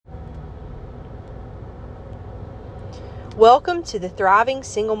Welcome to the Thriving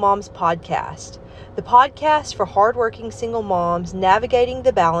Single Moms Podcast, the podcast for hardworking single moms navigating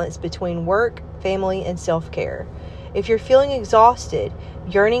the balance between work, family, and self-care. If you're feeling exhausted,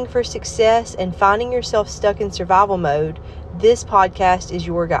 yearning for success, and finding yourself stuck in survival mode, this podcast is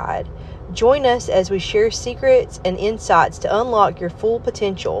your guide. Join us as we share secrets and insights to unlock your full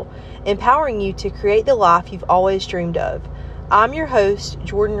potential, empowering you to create the life you've always dreamed of. I'm your host,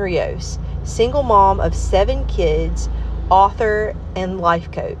 Jordan Rios, single mom of 7 kids, author, and life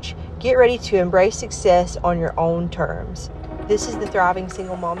coach. Get ready to embrace success on your own terms. This is the Thriving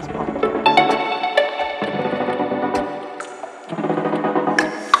Single Moms Podcast.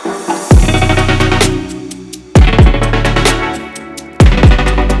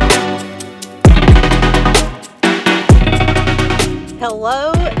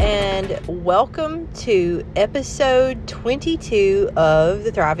 Hello and welcome to episode 22 of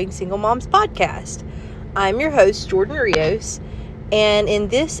the Thriving Single Moms Podcast. I'm your host, Jordan Rios, and in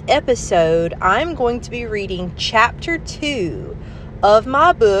this episode, I'm going to be reading chapter 2 of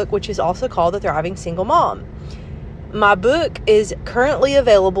my book, which is also called The Thriving Single Mom. My book is currently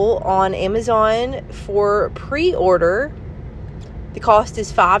available on Amazon for pre-order. The cost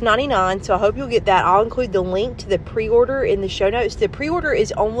is $5.99, so I hope you'll get that. I'll include the link to the pre-order in the show notes. The pre-order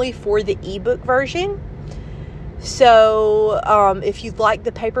is only for the ebook version. So, if you'd like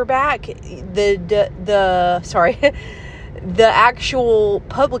the paperback, the actual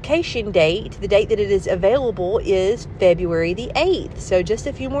publication date, the date that it is available is February the 8th. So just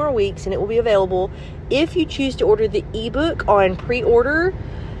a few more weeks and it will be available. If you choose to order the ebook on pre-order,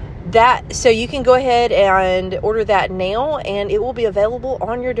 so you can go ahead and order that now and it will be available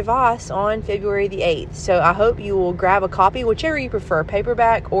on your device on February the 8th. So I hope you will grab a copy, whichever you prefer,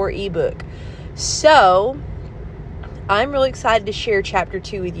 paperback or ebook. So I'm really excited to share chapter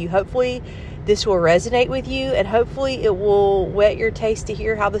 2 with you. Hopefully this will resonate with you and hopefully it will whet your taste to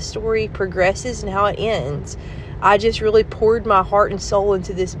hear how the story progresses and how it ends. I just really poured my heart and soul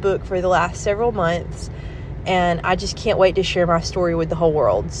into this book for the last several months and I just can't wait to share my story with the whole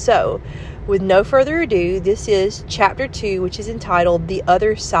world. So with no further ado, this is chapter 2, which is entitled The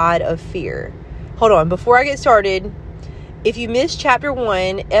Other Side of Fear. Hold on, before I get started, if you missed chapter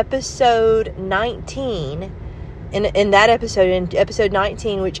 1, episode 19, in that episode, in episode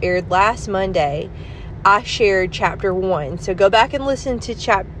 19, which aired last Monday, I shared chapter 1. So go back and listen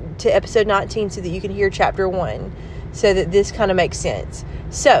to episode 19 so that you can hear chapter 1, so that this kind of makes sense.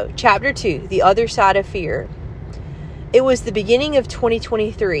 So, chapter 2, The Other Side of Fear. It was the beginning of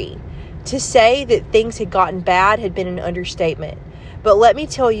 2023. To say that things had gotten bad had been an understatement. But let me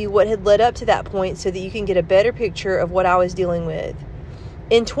tell you what had led up to that point so that you can get a better picture of what I was dealing with.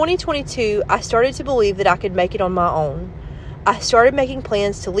 In 2022, I started to believe that I could make it on my own. I started making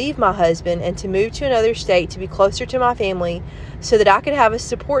plans to leave my husband and to move to another state to be closer to my family so that I could have a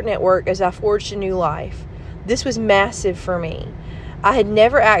support network as I forged a new life. This was massive for me. I had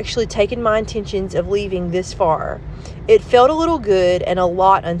never actually taken my intentions of leaving this far. It felt a little good and a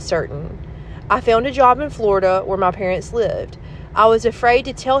lot uncertain. I found a job in Florida where my parents lived. I was afraid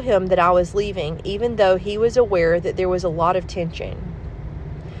to tell him that I was leaving, even though he was aware that there was a lot of tension.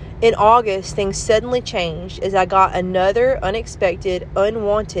 In August, things suddenly changed as I got another unexpected,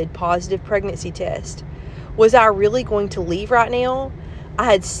 unwanted positive pregnancy test. Was I really going to leave right now? I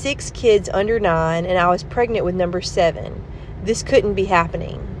had 6 kids under 9 and I was pregnant with number 7. This couldn't be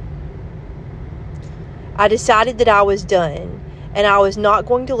happening. I decided that I was done and I was not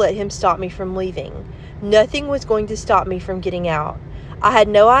going to let him stop me from leaving. Nothing was going to stop me from getting out. I had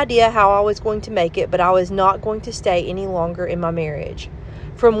no idea how I was going to make it, but I was not going to stay any longer in my marriage.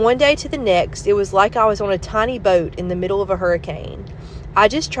 From one day to the next, it was like I was on a tiny boat in the middle of a hurricane. I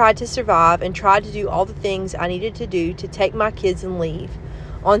just tried to survive and tried to do all the things I needed to do to take my kids and leave.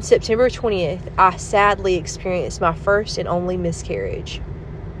 On September 20th, I sadly experienced my first and only miscarriage.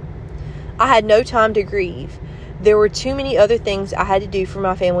 I had no time to grieve. There were too many other things I had to do for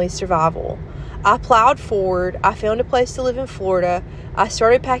my family's survival. I plowed forward. I found a place to live in Florida. I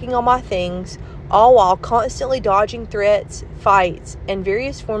started packing all my things, all while constantly dodging threats, fights, and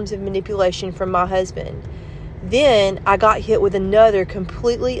various forms of manipulation from my husband. Then I got hit with another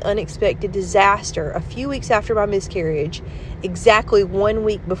completely unexpected disaster a few weeks after my miscarriage, exactly 1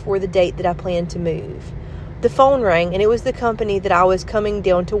 week before the date that I planned to move. The phone rang and it was the company that I was coming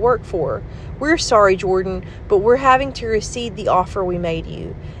down to work for. "We're sorry, Jordan, but we're having to rescind the offer we made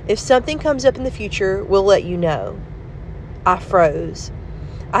you. If something comes up in the future, we'll let you know." I froze.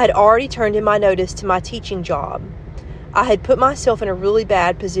 I had already turned in my notice to my teaching job. I had put myself in a really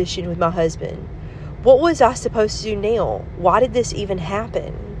bad position with my husband. What was I supposed to do now? Why did this even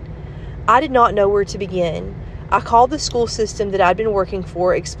happen? I did not know where to begin. I called the school system that I'd been working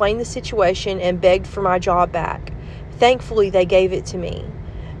for, explained the situation, and begged for my job back. Thankfully, they gave it to me.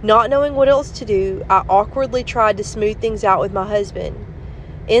 Not knowing what else to do, I awkwardly tried to smooth things out with my husband.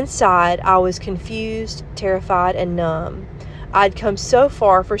 Inside, I was confused, terrified, and numb. I'd come so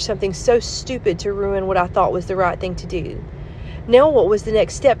far for something so stupid to ruin what I thought was the right thing to do. Now what was the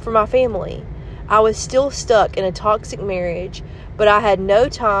next step for my family? I was still stuck in a toxic marriage, but I had no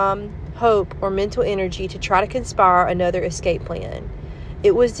time, hope, or mental energy to try to conspire another escape plan.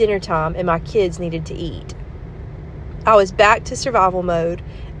 It was dinner time and my kids needed to eat. I was back to survival mode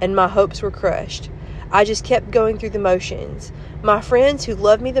and my hopes were crushed. I just kept going through the motions. My friends who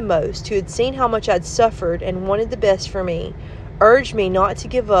loved me the most, who had seen how much I'd suffered and wanted the best for me, urged me not to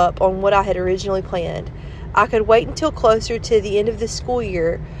give up on what I had originally planned. I could wait until closer to the end of the school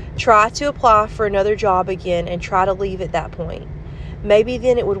year, try to apply for another job again, and try to leave at that point. Maybe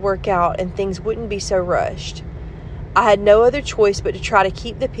then it would work out and things wouldn't be so rushed. I had no other choice but to try to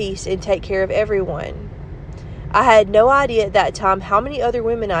keep the peace and take care of everyone. I had no idea at that time how many other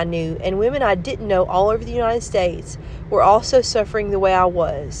women I knew, and women I didn't know all over the United States, were also suffering the way I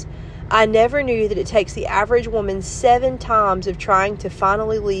was. I never knew that it takes the average woman 7 times of trying to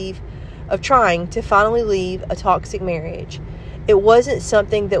finally leave a toxic marriage. It wasn't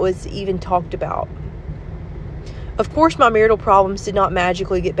something that was even talked about. Of course, my marital problems did not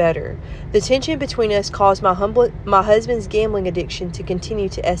magically get better. The tension between us caused my husband's gambling addiction to continue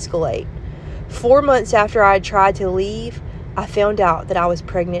to escalate. 4 months after I had tried to leave, I found out that I was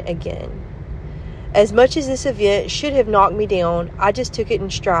pregnant again. As much as this event should have knocked me down, I just took it in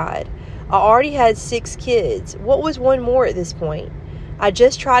stride. I already had 6 kids. What was one more at this point? I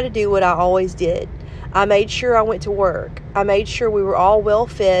just tried to do what I always did. I made sure I went to work. I made sure we were all well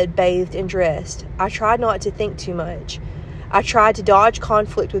fed, bathed, and dressed. I tried not to think too much. I tried to dodge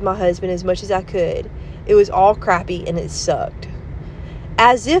conflict with my husband as much as I could. It was all crappy and it sucked.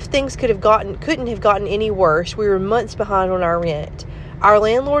 As if things couldn't have gotten any worse, we were months behind on our rent. Our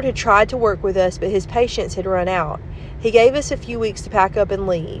landlord had tried to work with us, but his patience had run out. He gave us a few weeks to pack up and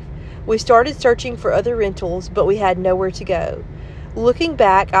leave. We started searching for other rentals, but we had nowhere to go. Looking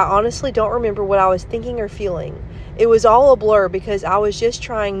back, I honestly don't remember what I was thinking or feeling. It was all a blur because I was just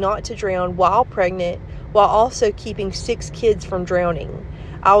trying not to drown while pregnant, while also keeping 6 kids from drowning.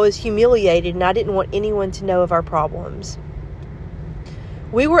 I was humiliated and I didn't want anyone to know of our problems.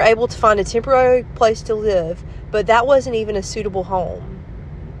 We were able to find a temporary place to live, but that wasn't even a suitable home.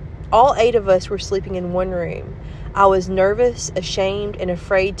 All 8 of us were sleeping in one room. I was nervous, ashamed, and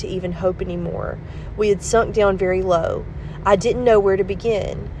afraid to even hope anymore. We had sunk down very low. I didn't know where to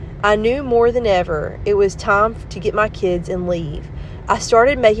begin. I knew more than ever it was time to get my kids and leave. I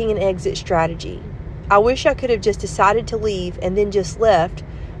started making an exit strategy. I wish I could have just decided to leave and then just left,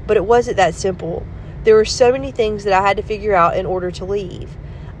 but it wasn't that simple. There were so many things that I had to figure out in order to leave.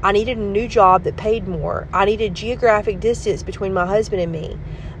 I needed a new job that paid more. I needed geographic distance between my husband and me.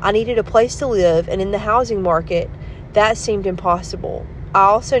 I needed a place to live, and in the housing market, that seemed impossible. I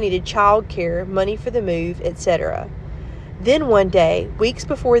also needed childcare, money for the move, etc. Then one day, weeks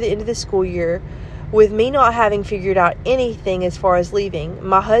before the end of the school year, with me not having figured out anything as far as leaving,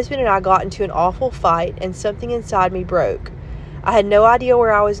 my husband and I got into an awful fight and something inside me broke. I had no idea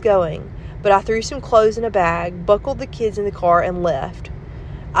where I was going, but I threw some clothes in a bag, buckled the kids in the car, and left.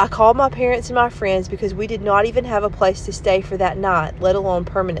 I called my parents and my friends because we did not even have a place to stay for that night, let alone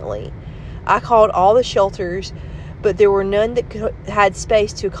permanently. I called all the shelters, but there were none that had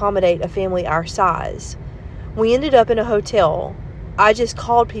space to accommodate a family our size. We ended up in a hotel. I just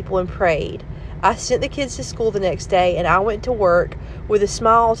called people and prayed. I sent the kids to school the next day, and I went to work with a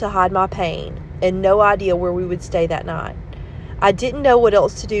smile to hide my pain and no idea where we would stay that night. I didn't know what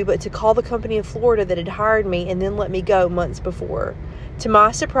else to do but to call the company in Florida that had hired me and then let me go months before. To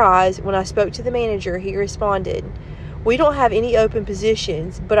my surprise, when I spoke to the manager, he responded, "We don't have any open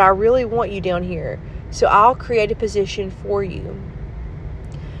positions, but I really want you down here, so I'll create a position for you."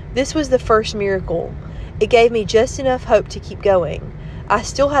 This was the first miracle. It gave me just enough hope to keep going. I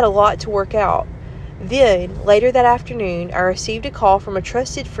still had a lot to work out. Then, later that afternoon, I received a call from a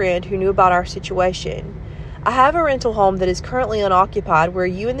trusted friend who knew about our situation. I have a rental home that is currently unoccupied where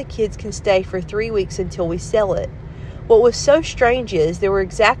you and the kids can stay for 3 weeks until we sell it. What was so strange is there were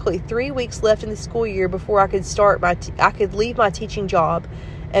exactly 3 weeks left in the school year before I could leave my teaching job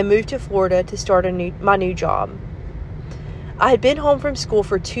and move to Florida to start my new job. I had been home from school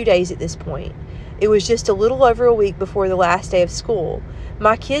for 2 days at this point. It was just a little over a week before the last day of school.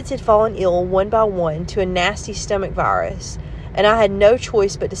 My kids had fallen ill one by one to a nasty stomach virus, and I had no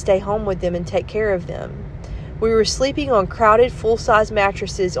choice but to stay home with them and take care of them. We were sleeping on crowded full-size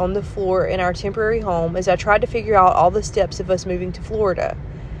mattresses on the floor in our temporary home as I tried to figure out all the steps of us moving to Florida.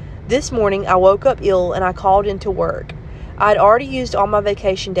 This morning, I woke up ill and I called into work. I had already used all my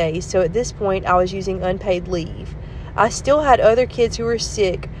vacation days, so at this point, I was using unpaid leave. I still had other kids who were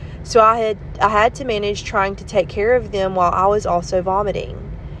sick, so I had to manage trying to take care of them while I was also vomiting.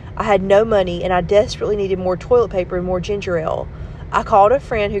 I had no money and I desperately needed more toilet paper and more ginger ale. I called a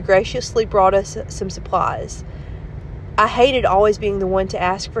friend who graciously brought us some supplies. I hated always being the one to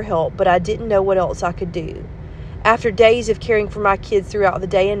ask for help, but I didn't know what else I could do. After days of caring for my kids throughout the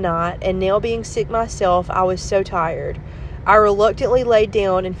day and night, and now being sick myself, I was so tired. I reluctantly laid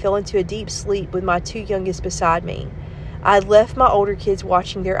down and fell into a deep sleep with my two youngest beside me. I had left my older kids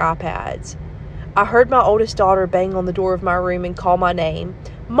watching their iPads. I heard my oldest daughter bang on the door of my room and call my name.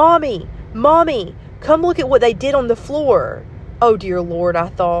 "Mommy! Mommy! Come look at what they did on the floor!" Oh dear Lord, I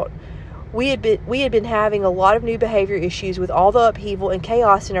thought. We had been having a lot of new behavior issues with all the upheaval and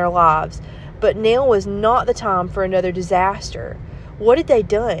chaos in our lives, but now was not the time for another disaster. What had they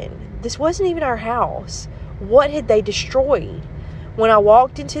done? This wasn't even our house. What had they destroyed? When I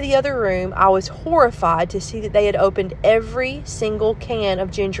walked into the other room, I was horrified to see that they had opened every single can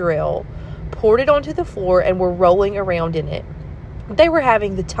of ginger ale, poured it onto the floor, and were rolling around in it. They were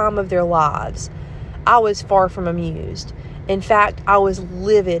having the time of their lives. I was far from amused. In fact, I was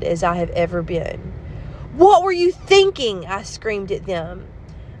livid as I have ever been. "What were you thinking?" I screamed at them.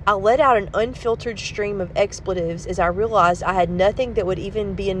 I let out an unfiltered stream of expletives as I realized I had nothing that would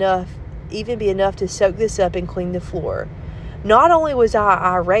even be enough to soak this up and clean the floor. Not only was I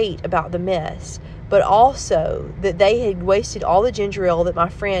irate about the mess, but also that they had wasted all the ginger ale that my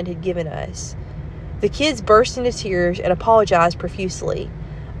friend had given us. The kids burst into tears and apologized profusely.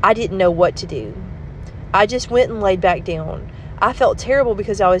 I didn't know what to do. I just went and laid back down. I felt terrible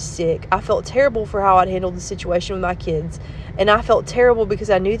because I was sick. I felt terrible for how I'd handled the situation with my kids. And I felt terrible because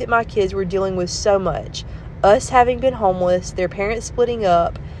I knew that my kids were dealing with so much. Us having been homeless, their parents splitting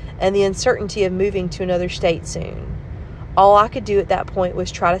up, and the uncertainty of moving to another state soon. All I could do at that point was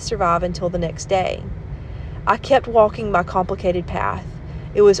try to survive until the next day. I kept walking my complicated path.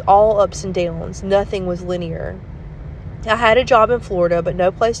 It was all ups and downs. Nothing was linear. I had a job in Florida, but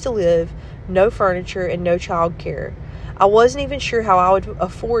no place to live, no furniture, and no child care. I wasn't even sure how I would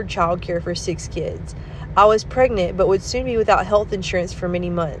afford child care for 6 kids. I was pregnant, but would soon be without health insurance for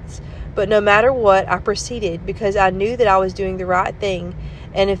many months. But no matter what, I proceeded because I knew that I was doing the right thing,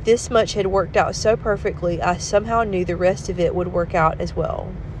 and if this much had worked out so perfectly, I somehow knew the rest of it would work out as well.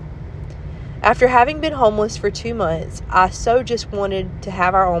 After having been homeless for 2 months, I so just wanted to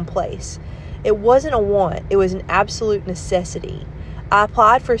have our own place. It wasn't a want, it was an absolute necessity. I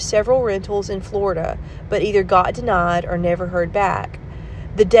applied for several rentals in Florida, but either got denied or never heard back.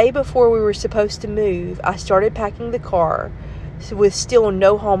 The day before we were supposed to move, I started packing the car with still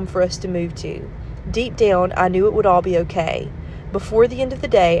no home for us to move to. Deep down, I knew it would all be okay. Before the end of the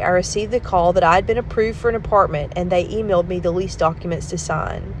day, I received the call that I had been approved for an apartment, and they emailed me the lease documents to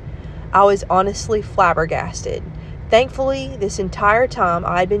sign. I was honestly flabbergasted. Thankfully, this entire time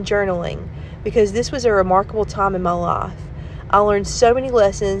I had been journaling, because this was a remarkable time in my life. I learned so many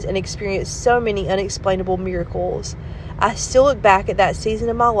lessons and experienced so many unexplainable miracles. I still look back at that season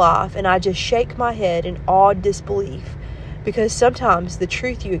of my life and I just shake my head in awed disbelief, because sometimes the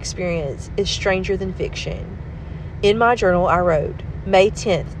truth you experience is stranger than fiction. In my journal, I wrote, May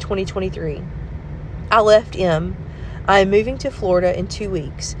 10th, 2023. I left M. I am moving to Florida in 2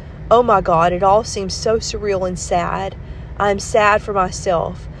 weeks. Oh my God, it all seems so surreal and sad. I am sad for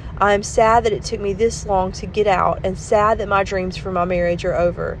myself. I am sad that it took me this long to get out, and sad that my dreams for my marriage are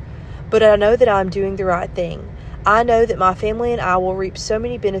over. But I know that I am doing the right thing. I know that my family and I will reap so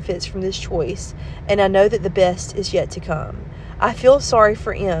many benefits from this choice, and I know that the best is yet to come. I feel sorry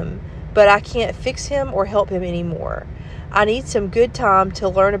for M, but I can't fix him or help him anymore. I need some good time to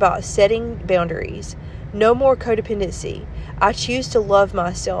learn about setting boundaries. No more codependency. I choose to love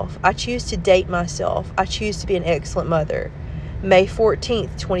myself. I choose to date myself. I choose to be an excellent mother. May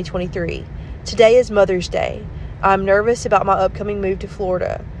 14th, 2023. Today is Mother's Day. I'm nervous about my upcoming move to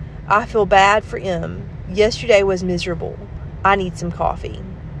Florida. I feel bad for M. Yesterday was miserable. I need some coffee.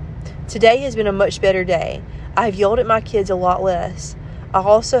 Today has been a much better day. I have yelled at my kids a lot less. I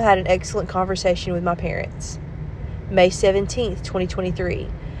also had an excellent conversation with my parents. May 17th, 2023.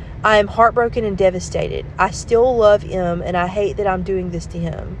 I am heartbroken and devastated. I still love M, and I hate that I'm doing this to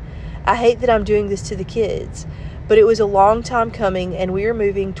him. I hate that I'm doing this to the kids. But it was a long time coming, and we are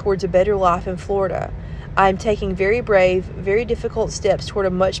moving towards a better life in Florida. I am taking very brave, very difficult steps toward a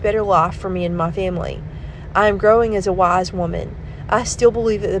much better life for me and my family. I am growing as a wise woman. I still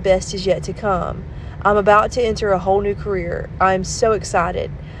believe that the best is yet to come. I'm about to enter a whole new career. I'm so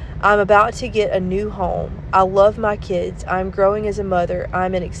excited. I'm about to get a new home. I love my kids. I'm growing as a mother.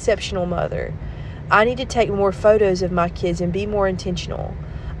 I'm an exceptional mother. I need to take more photos of my kids and be more intentional.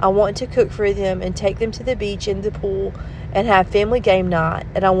 I want to cook for them and take them to the beach and the pool and have family game night.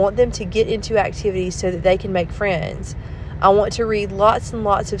 And I want them to get into activities so that they can make friends. I want to read lots and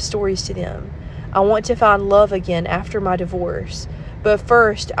lots of stories to them. I want to find love again after my divorce. But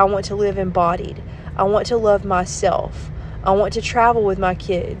first, I want to live embodied. I want to love myself. I want to travel with my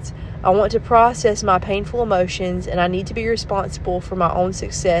kids. I want to process my painful emotions, and I need to be responsible for my own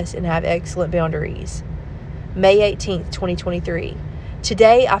success and have excellent boundaries. May 18th, 2023.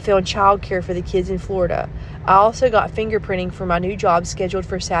 Today, I found childcare for the kids in Florida. I also got fingerprinting for my new job scheduled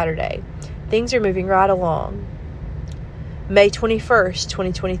for Saturday. Things are moving right along. May 21st,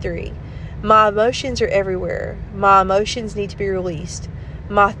 2023. My emotions are everywhere. My emotions need to be released.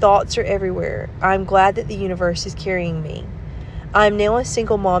 My thoughts are everywhere. I'm glad that the universe is carrying me. I am now a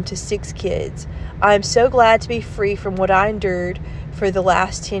single mom to 6 kids. I am so glad to be free from what I endured for the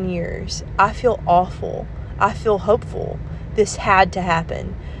last 10 years. I feel awful. I feel hopeful. This had to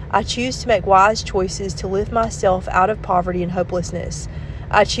happen. I choose to make wise choices to lift myself out of poverty and hopelessness.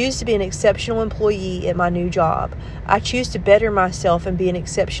 I choose to be an exceptional employee at my new job. I choose to better myself and be an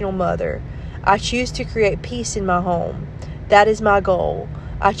exceptional mother. I choose to create peace in my home. That is my goal.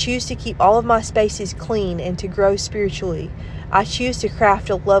 I choose to keep all of my spaces clean and to grow spiritually. I choose to craft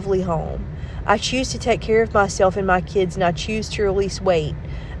a lovely home. I choose to take care of myself and my kids, and I choose to release weight.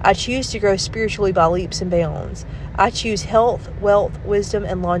 I choose to grow spiritually by leaps and bounds. I choose health, wealth, wisdom,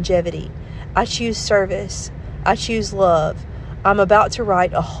 and longevity. I choose service. I choose love. I'm about to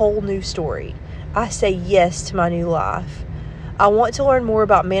write a whole new story. I say yes to my new life. I want to learn more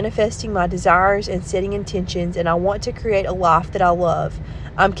about manifesting my desires and setting intentions, and I want to create a life that I love.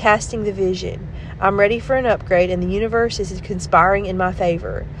 I'm casting the vision. I'm ready for an upgrade, and the universe is conspiring in my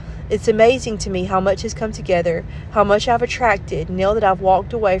favor. It's amazing to me how much has come together, how much I've attracted now that I've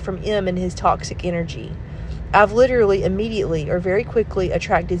walked away from M and his toxic energy. I've literally immediately or very quickly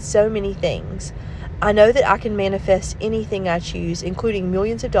attracted so many things. I know that I can manifest anything I choose, including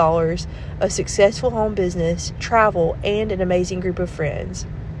millions of dollars, a successful home business, travel, and an amazing group of friends.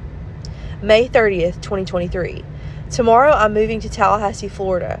 May 30th, 2023. Tomorrow I'm moving to Tallahassee,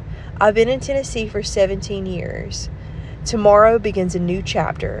 Florida. I've been in Tennessee for 17 years. Tomorrow begins a new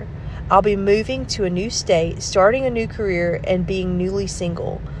chapter. I'll be moving to a new state, starting a new career, and being newly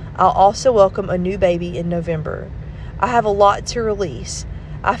single. I'll also welcome a new baby in November. I have a lot to release.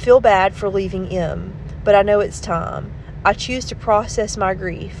 I feel bad for leaving M, but I know it's time. I choose to process my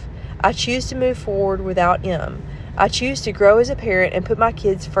grief. I choose to move forward without M. I choose to grow as a parent and put my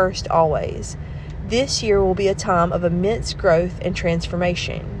kids first always. This year will be a time of immense growth and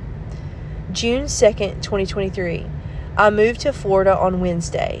transformation. June 2nd, 2023. I moved to Florida on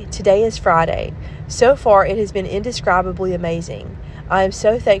Wednesday. Today is Friday. So far, it has been indescribably amazing. I am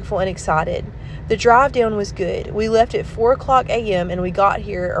so thankful and excited. The drive down was good. We left at 4 o'clock a.m. and we got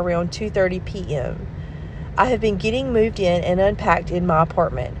here around 2:30 p.m. I have been getting moved in and unpacked in my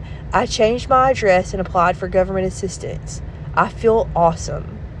apartment. I changed my address and applied for government assistance. I feel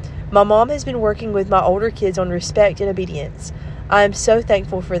awesome. My mom has been working with my older kids on respect and obedience. I am so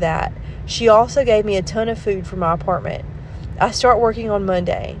thankful for that. She also gave me a ton of food for my apartment. I start working on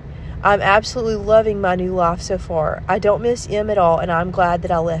Monday. I'm absolutely loving my new life so far. I don't miss M at all, and I'm glad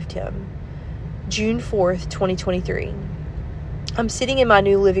that I left him. June 4th, 2023. I'm sitting in my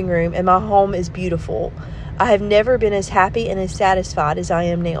new living room, and my home is beautiful. I have never been as happy and as satisfied as I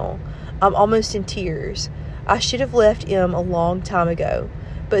am now. I'm almost in tears. I should have left M a long time ago,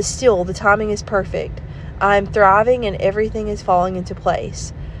 but still, the timing is perfect. I am thriving, and everything is falling into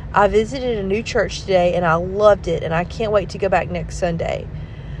place. I visited a new church today, and I loved it, and I can't wait to go back next Sunday.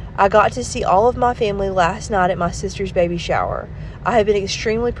 I got to see all of my family last night at my sister's baby shower. I have been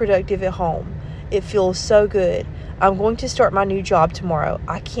extremely productive at home. It feels so good. I'm going to start my new job tomorrow.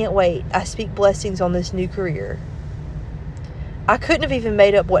 I can't wait. I speak blessings on this new career. I couldn't have even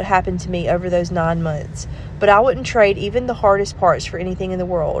made up what happened to me over those 9 months, but I wouldn't trade even the hardest parts for anything in the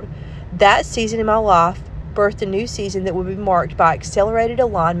world. That season in my life birthed a new season that would be marked by accelerated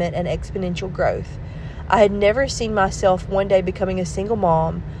alignment and exponential growth. I had never seen myself one day becoming a single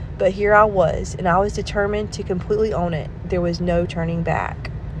mom, but here I was, and I was determined to completely own it. There was no turning back.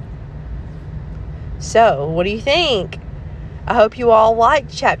 So, what do you think? I hope you all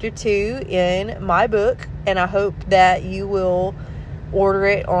liked chapter 2 in my book, and I hope that you will order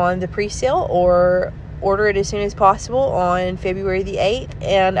it on the pre-sale or order it as soon as possible on February the 8th.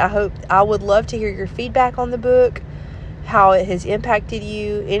 And I would love to hear your feedback on the book. how it has impacted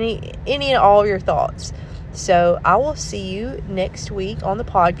you, any and all of your thoughts. So I will see you next week on the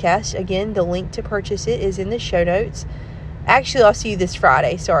podcast. Again, the link to purchase it is in the show notes. Actually, I'll see you this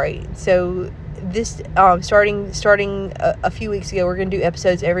Friday. Sorry. So this starting a few weeks ago, we're going to do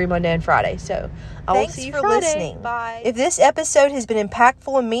episodes every Monday and Friday. So I will see you Friday. Thanks for listening. Bye. If this episode has been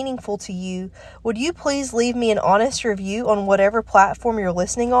impactful and meaningful to you, would you please leave me an honest review on whatever platform you're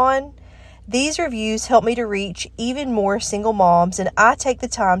listening on? These reviews help me to reach even more single moms, and I take the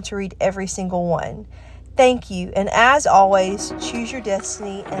time to read every single one. Thank you, and as always, choose your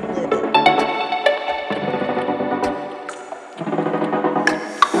destiny and live it.